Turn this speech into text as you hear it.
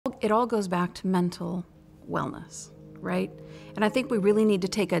it all goes back to mental wellness, right? And I think we really need to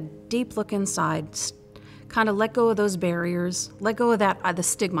take a deep look inside, kind of let go of those barriers, let go of that, the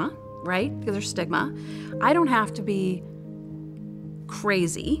stigma, right? Because there's stigma. I don't have to be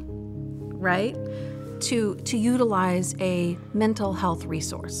crazy, right, to utilize a mental health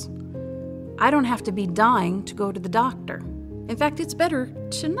resource. I don't have to be dying to go to the doctor. In fact, it's better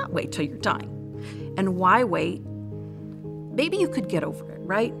to not wait till you're dying. And why wait? Maybe you could get over it,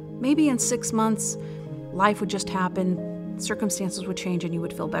 right? Maybe in 6 months, life would just happen, circumstances would change, and you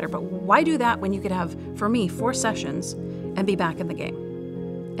would feel better. But why do that when you could have, for me, 4 sessions and be back in the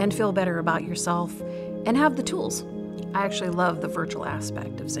game and feel better about yourself and have the tools? I actually love the virtual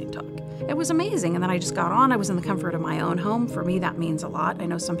aspect of SyncTALK. It was amazing. And then I just got on. I was in the comfort of my own home. For me, that means a lot. I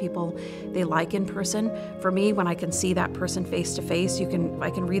know some people, they like in person. For me, when I can see that person face to face, I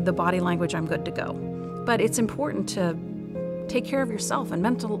can read the body language, I'm good to go. But it's important to take care of yourself, and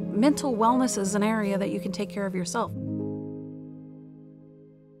mental wellness is an area that you can take care of yourself.